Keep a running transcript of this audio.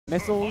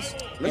missiles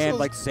and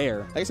like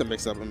Sair. I guess a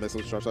mix up and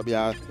missiles, charge up.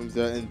 Yeah,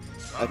 and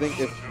I think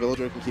if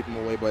Villager can keep him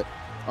away, but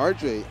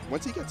RJ,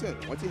 once he gets in,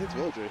 once he hits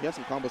Villager, he has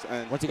some combos.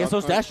 And once he gets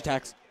those dash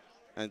attacks.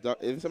 And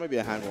this might be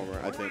a hand warmer,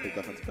 I think, the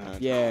defensive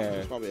hand. Yeah.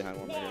 It's probably a hand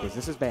warmer here. Because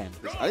this is banned.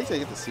 I think I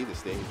get to see the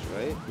stage,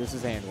 right? This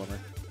is a hand warmer.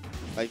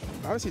 Like,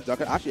 I haven't seen Duck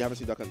Hunt. Actually, I haven't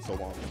seen Duck Hunt in so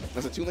long.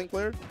 As a 2-link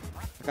player,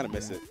 I kind of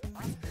miss it.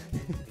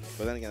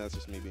 But then again, that's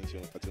just me being a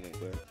 2-link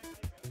player.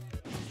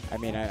 I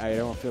mean, I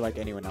don't feel like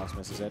anyone else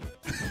misses it.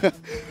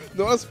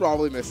 No one else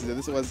probably misses it.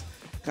 This was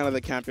kind of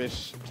the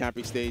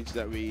campy stage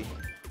that we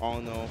all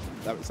know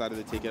that we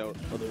decided to take it out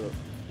of the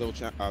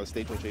little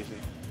stage rotation.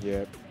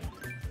 Yep.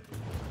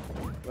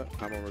 But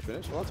hand warmer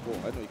finish. Well, that's cool.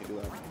 I know you can do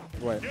that.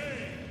 What?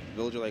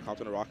 Villager like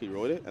hopped on a rocky,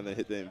 rode it, and then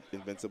hit the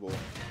invincible.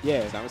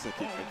 Yeah. Samus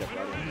kept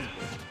riding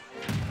invincible.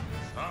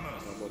 I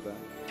don't know about that.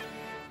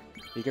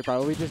 You could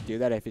probably just do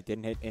that if it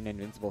didn't hit an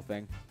invincible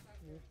thing.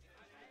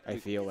 I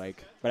feel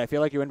like. But I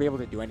feel like you wouldn't be able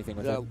to do anything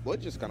with it. Yeah,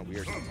 Wood's just kind of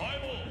weird.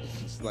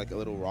 It's like a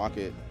little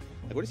rocket.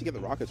 Like, where does he get the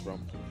rockets from?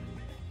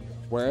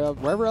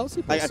 Wherever else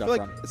he pulls I stuff feel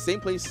like from. the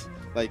same place,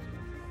 like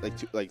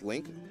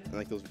Link, and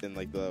like those in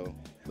like the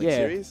Link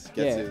series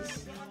gets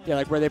his. Yeah,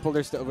 like where they pull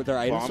their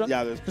items from.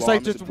 Yeah, there's just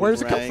bombs, like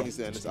where's it come from?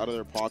 And it's out of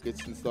their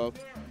pockets and stuff.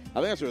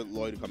 I think that's where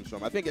Lloyd comes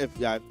from. I think if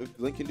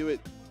Link can do it,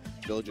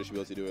 Villager should be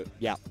able to do it.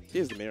 Yeah. He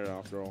is the mayor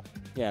after all.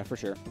 Yeah, for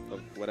sure.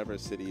 Of whatever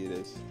city it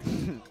is.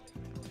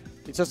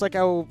 It's just like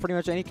how pretty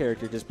much any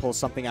character just pulls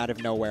something out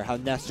of nowhere. How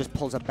Ness just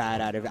pulls a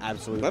bat out of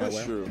absolute nowhere. That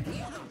is true.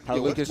 How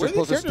Lucas where just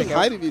pulls a stick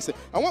out.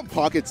 I want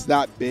pockets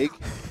that big.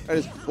 I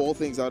just pull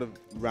things out of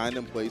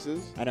random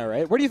places. I know,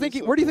 right? Where do you think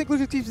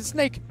Lucas keeps his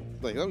snake?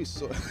 Like, that'd be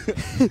so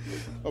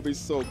that'd be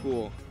so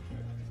cool.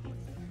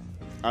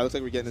 Alright, looks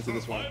like we're getting into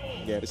this one.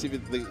 Yeah. Let's see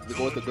if they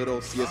go with the good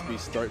old CSB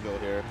start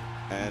build here.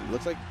 And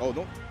looks like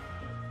no.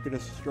 Gonna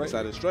strike.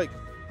 Decided to strike.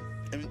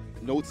 And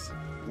Notes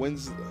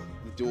wins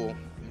the duel.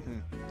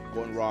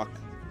 Going rock.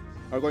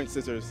 Or going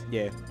scissors.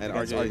 Yeah. And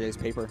RJ's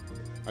paper.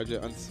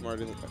 RJ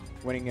unsmarted.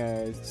 Winning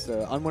it's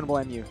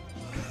unwinnable MU.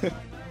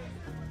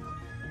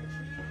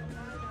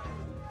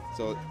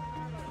 So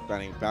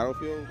banning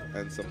Battlefield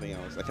and something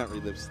else. I can't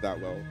read lips that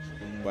well.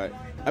 But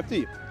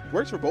FD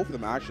works for both of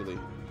them actually.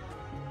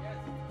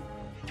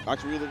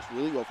 Actually works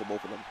really well for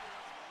both of them.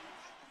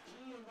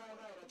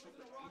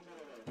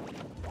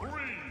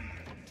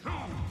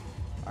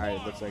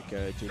 Alright, looks like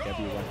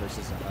JW won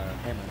versus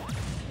Hammer.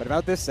 But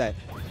about this set,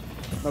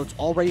 Note's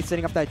already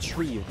setting up that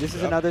tree. This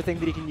is another thing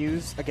that he can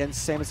use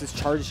against Samus's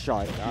charge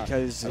shot,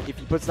 because if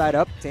he puts that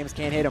up, Samus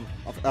can't hit him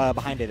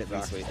behind it at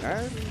least.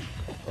 And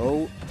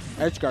oh,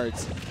 edge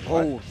guards.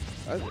 Oh,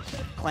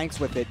 clanks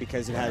with it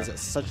because it has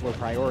such low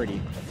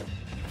priority.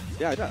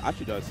 Yeah, it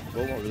actually does.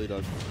 Volmo really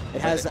does.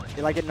 It has,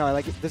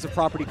 there's a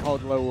property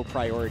called low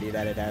priority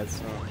that it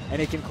has.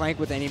 And it can clank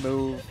with any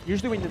move.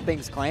 Usually when the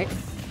things clank,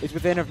 it's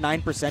within of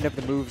 9% of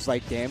the move's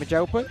like damage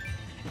output.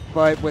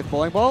 But with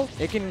Bowling Ball,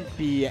 it can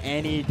be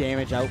any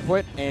damage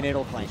output and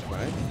it'll clank.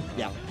 Right?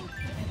 Yeah.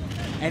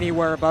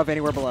 Anywhere above,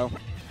 anywhere below.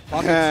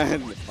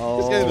 And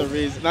just getting the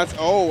reason. I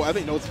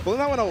think Notes pulling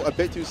that one out a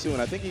bit too soon.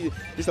 I think he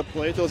needs to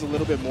play those a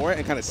little bit more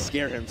and kind of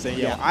scare him, saying,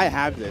 yo, I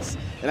have this,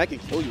 and I can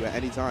kill you at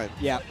any time.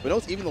 Yeah. But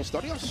Notes, even though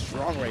starting off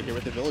strong right here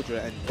with the Villager.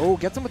 And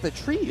gets him with the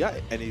tree. Yeah,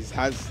 and he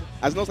has,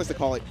 as Notes likes to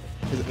call it,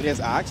 when he has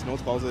Axe,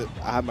 Notes calls it,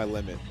 I have my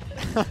limit.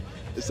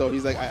 So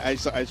he's like, I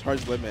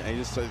charge limit, and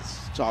he just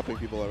starts chopping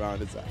people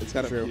around. It's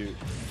kind of cute.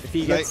 If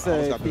he gets,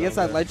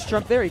 that ledge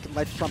trump there, he can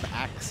ledge trump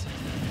Axe.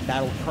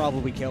 That'll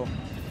probably kill.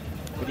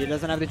 But he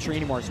doesn't have the tree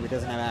anymore, so he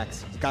doesn't have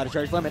Axe. He's got to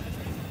charge limit.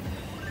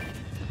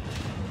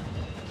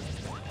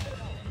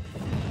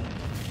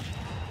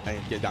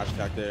 And get dash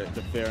attack there.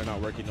 The fair not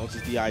working. Notes'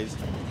 DI's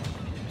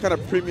kind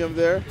of premium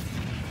there.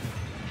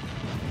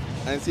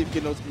 And see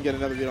if Notes can get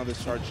another beat on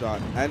this charge shot.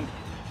 And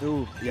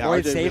ooh, yeah,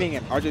 RJ saving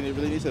him. RJ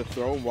really needs to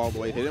throw him while the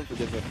way hit him,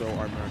 forget to throw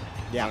armor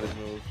on his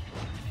move.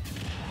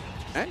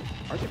 And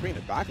RJ bringing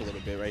it back a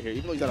little bit right here,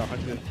 even though he's at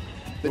 150%.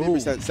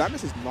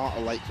 Samus is not a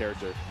light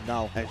character.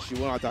 No. And she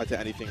will not die to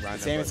anything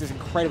random. Samus is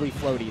incredibly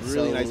floaty.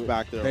 Really nice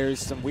back there. There's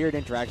some weird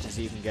interactions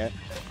you can get.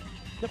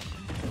 Yep.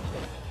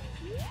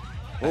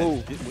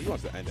 Oh, he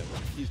wants to end it.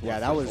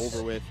 That was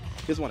over with.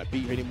 He doesn't want to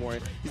beat you anymore.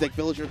 He's like,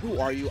 Villager, who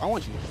are you? I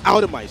want you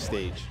out of my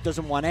stage.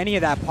 Doesn't want any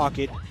of that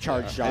pocket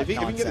charge shot if he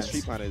can get a nonsense.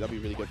 tree planted, that'd be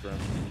really good for him.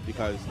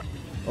 Because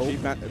if he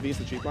gets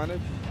the tree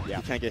planted, he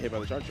can't get hit by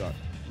the charge shot.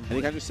 And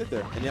he can just sit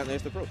there, and he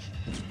has to approach.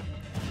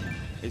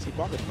 He's keep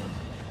pocketing him.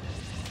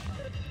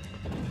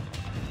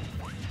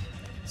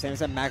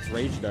 Samus at max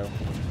rage, though.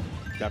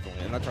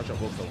 Definitely. And that charge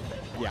shot will kill him.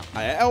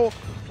 Yeah.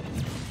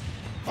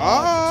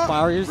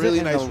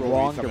 Really nice in the roll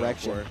wrong read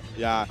direction.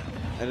 Yeah.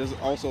 And it's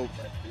also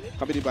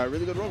accompanied by a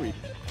really good roll read.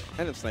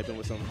 End up sniping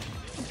with some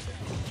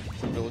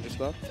Villager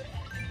stuff.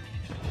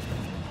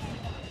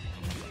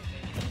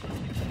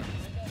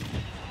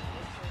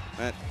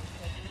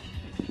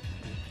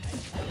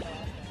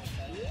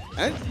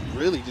 And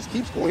really just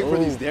keeps going for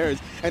these dares.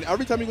 And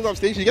every time he goes off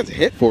stage, he gets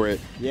hit for it.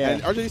 Yeah.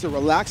 And RJ needs to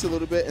relax a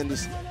little bit and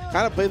just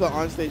kind of play the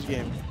on-stage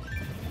game.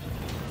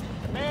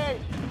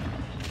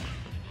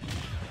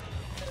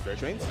 Fair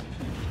trains.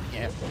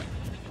 Yeah.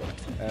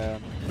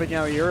 But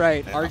no, you're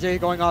right. RJ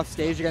going off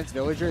stage against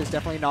Villager is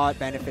definitely not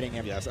benefiting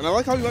him. Yes, and I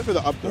like how he went for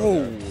the up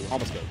throw there.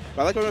 Almost good.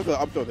 But I like how he went for the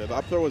up throw there. The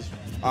up throw was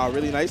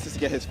really nice just to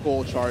get his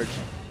full charge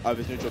of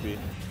his neutral B.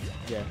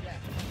 Yeah.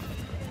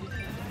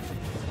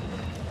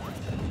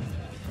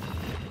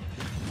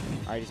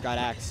 All right, he's got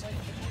Axe.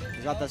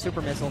 He's got the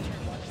super missile.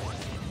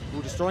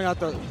 Ooh, just throwing out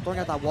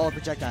that wall of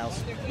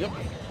projectiles. Yep.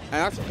 And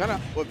that's kind of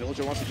what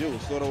Villager wants to do.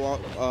 Slow the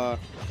wall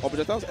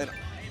projectiles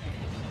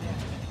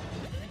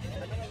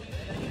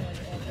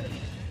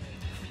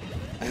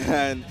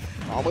and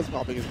almost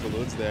popping his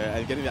balloons there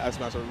and getting the F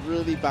smash, a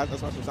really bad F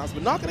smash from Samus,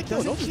 but not going to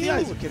kill. No, he's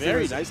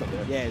very nice up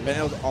there. Yeah. And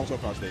it was also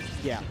across stage.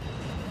 Yeah.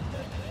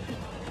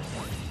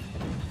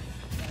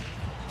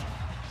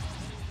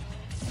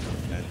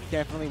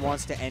 Definitely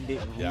wants to end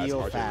it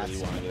real fast.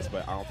 Really wanted this,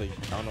 but I don't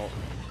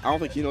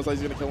think he knows how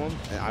he's gonna kill him,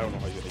 and I don't know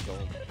how he's gonna kill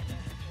him.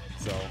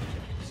 So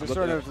just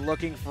sort of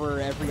looking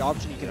for every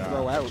option he can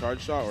throw out.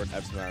 Charge shot or an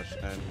F smash,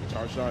 and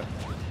charge shot.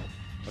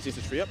 Let's see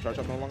the tree up. Charge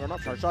shot no longer an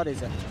option. Charge shot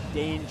is a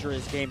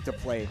dangerous game to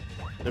play.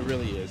 It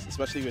really is,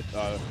 especially with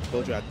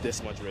Villager at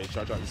this much rage.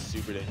 Charge shot is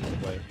super dangerous to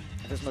play.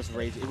 At this much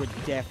rage, it would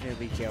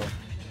definitely kill.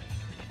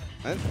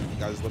 And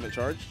got his limit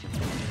charged.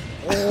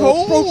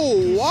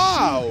 Oh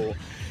wow!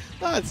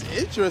 That's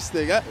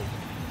interesting.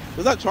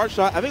 Was that charge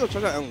shot? I think it was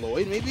charge shot on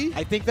Lloyd, maybe?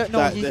 I think that,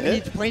 no,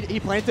 he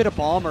planted a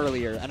bomb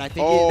earlier, and I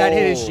think that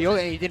hit his shield,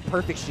 and he didn't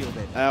perfect shield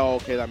it. Oh,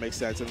 okay, that makes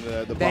sense. And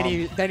the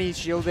bomb. Then he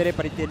shielded it,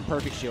 but it didn't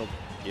perfect shield.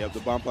 Yep,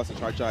 the bomb plus the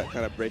charge shot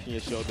kind of breaking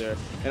his shield there.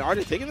 And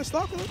ARJAY taking the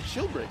stock with a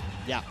shield break.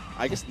 Yeah.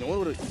 I guess no one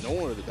would have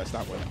done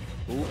that one.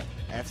 Ooh,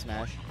 F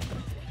smash.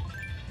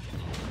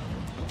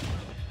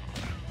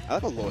 I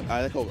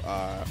like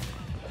how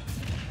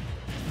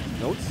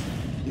Notes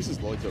uses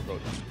Lloyd to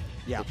approach.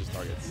 Yeah. Approaches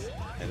targets.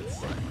 And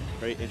it's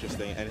very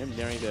interesting. And him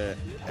nearing there.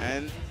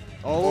 And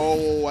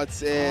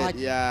what's it?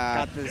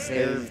 Yeah. Got the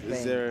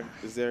Zair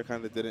Zair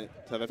kind of didn't.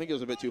 I think it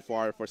was a bit too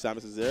far for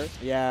Samus' Zair.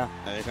 Yeah.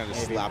 And they kind of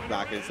slapped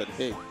back and said,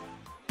 hey.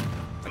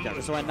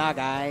 Just went, nah,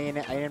 guy,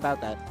 I ain't about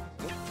that.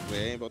 Wait,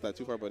 I ain't about that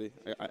too far, buddy.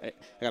 I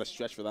got to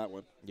stretch for that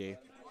one. Yeah.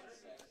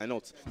 I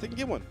know. They can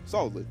get one.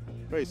 Solidly.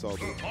 Very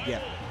solidly.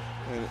 Yeah.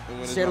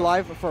 And stayed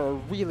alive for a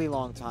really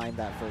long time,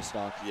 that first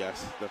stock.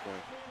 Yes,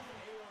 definitely.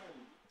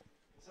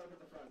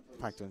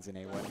 Pac-Twin's in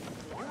A1.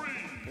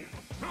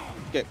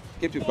 Okay,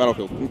 game 2,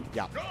 Battlefield.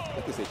 Yeah.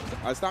 At the stage.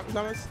 Stop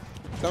Samus.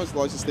 Samus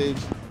launches the stage.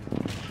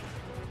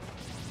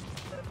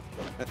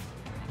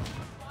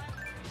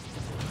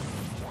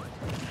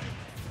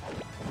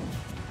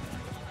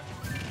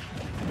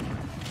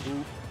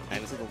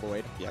 And this is a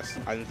Lloyd. Yes.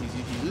 And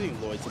he's using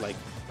Lloyd to like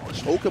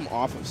choke him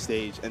off of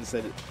stage and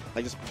said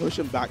like just push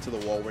him back to the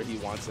wall where he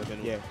wants him.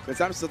 And when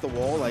Samus is at the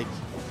wall, like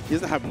he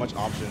doesn't have much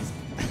options.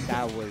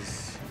 That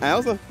was. And that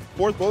was the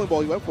 4th bowling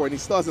ball he went for, and he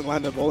still hasn't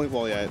landed a bowling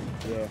ball yet.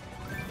 Yeah.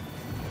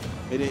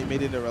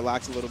 Made it to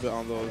relax a little bit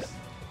on those.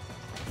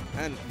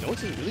 And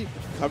Notes is really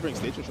covering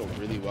stage control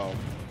really well.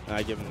 And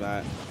I give him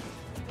that.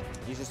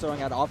 He's just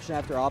throwing out option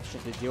after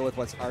option to deal with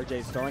what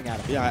RJ's throwing at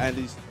him. Yeah, and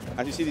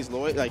as you see these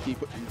Lloyd, like he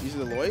uses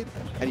the Lloyd,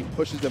 and he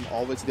pushes them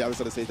all the way to the other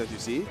side of the stage as you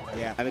see.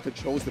 Yeah. And it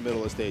controls the middle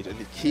of the stage, and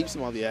it keeps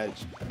him on the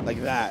edge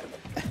like that.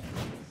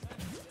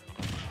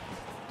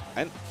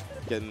 And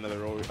getting another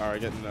roll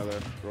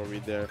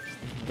read there,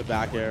 the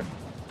back air,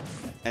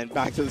 and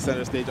back to the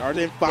center stage.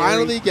 RJ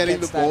finally getting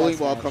the bowling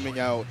ball coming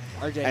out.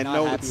 RJ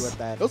not happy with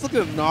that. Let's look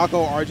at knock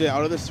out RJ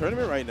out of this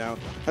tournament right now.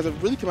 Has a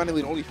really commanding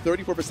lead, only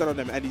 34% on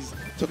him, and he's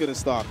took it in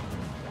stock.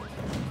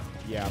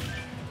 Yeah.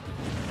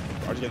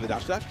 RJ getting the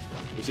dash attack.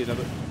 We see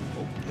another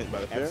hit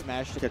by the fair.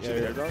 Smash to catch the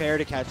air dodge. Fair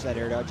to catch that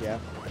air dodge, yeah.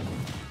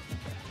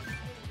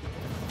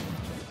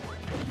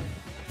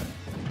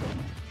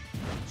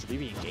 Should we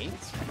be in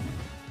games?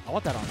 I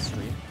want that on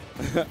stream.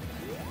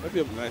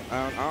 Maybe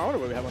I wonder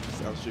what we have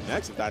on stream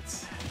next if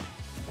that's.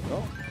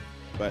 Oh.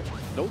 But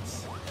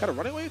Notes kind of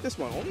running away with this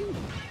one.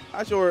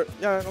 Not sure.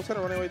 Yeah, Notes kind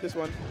of running away with this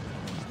one.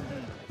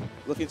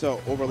 Looking to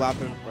overlap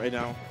him right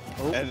now.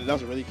 Oh. And that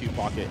was a really cute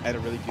pocket and a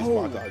really cute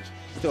spot dodge.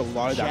 He took a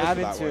lot of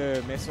damage for that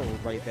into missile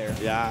right there.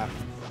 Yeah.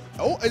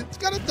 Oh, it's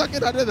got to tuck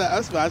it under the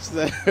S-match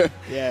there.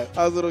 Yeah.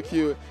 That was a little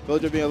cute.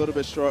 Villager being a little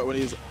bit short when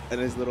he's in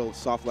his little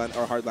soft land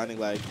or hard landing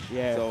leg.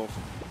 Yeah. So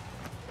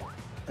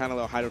kind of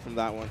a little hider from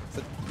that one.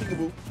 So,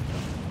 peekaboo.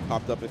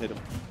 Popped up and hit him.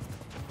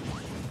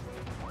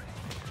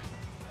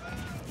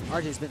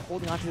 RJ's been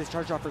holding onto this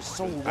charge off for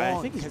so long.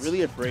 I think he's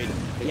really afraid.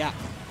 Yeah.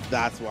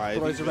 That's why.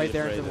 Throws it right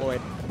there into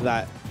Lloyd.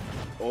 That.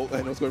 Oh,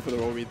 and Notes going for the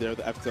roll read there,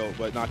 the F tilt,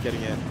 but not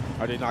getting it.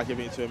 RJ not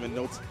giving it to him, and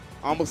Notes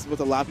almost with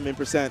a laugh min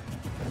 %.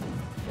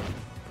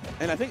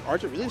 And I think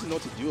ARJAY really doesn't know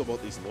what to do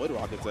about these Lloyd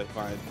rockets, I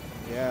find.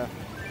 Yeah.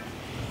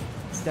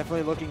 It's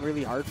definitely looking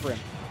really hard for him.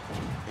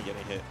 And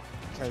getting hit.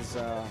 Because,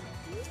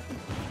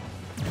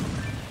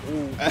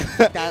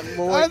 that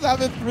Lloyd. That's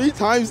happened 3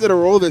 times in a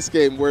row this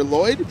game, where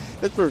Lloyd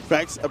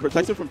protects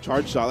him from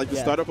charge shot, like the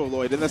startup of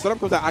Lloyd. And the startup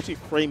comes out actually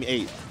frame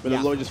 8, when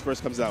the Lloyd just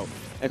first comes out.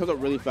 And it comes out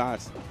really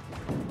fast.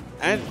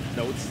 And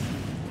Notes,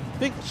 I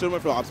think should have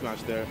went for the up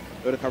smash there.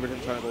 It would have covered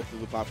him trying to go through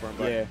the platform,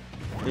 but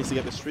needs to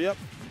get this tree up.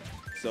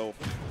 So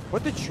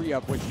Put the tree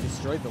up, which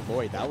destroyed the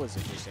Lloyd. That was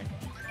interesting.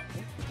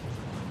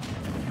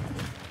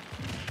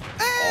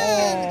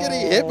 And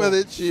getting hit by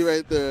the tree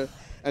right there.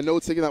 And no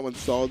taking that one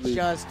solidly.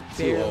 Just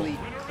barely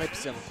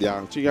clips him.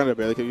 Yeah, tree kind of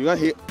barely. You got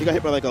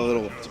hit by like a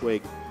little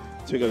twig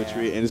of the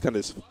tree, and just kind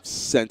of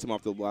sent him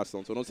off the blast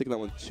zone. So no taking that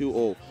one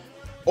 2-0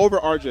 over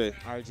RJ.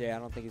 RJ, I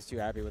don't think he's too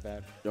happy with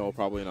that. No,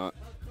 probably not.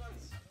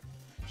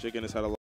 Shaking his head a lot.